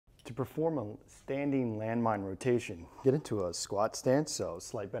to perform a standing landmine rotation. Get into a squat stance, so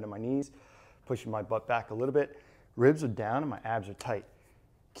slight bend in my knees, pushing my butt back a little bit. Ribs are down and my abs are tight.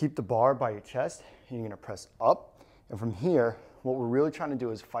 Keep the bar by your chest, and you're gonna press up. And from here, what we're really trying to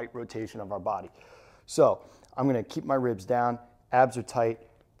do is fight rotation of our body. So I'm gonna keep my ribs down, abs are tight,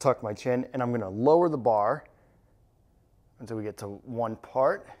 tuck my chin, and I'm gonna lower the bar until we get to one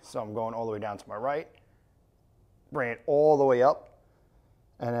part. So I'm going all the way down to my right, bring it all the way up,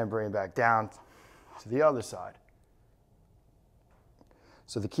 and then bring it back down to the other side.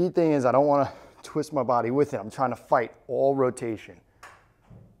 So the key thing is I don't want to twist my body with it. I'm trying to fight all rotation.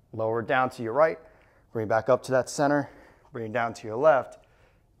 Lower it down to your right, bring it back up to that center, bring it down to your left,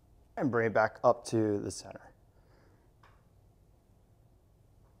 and bring it back up to the center.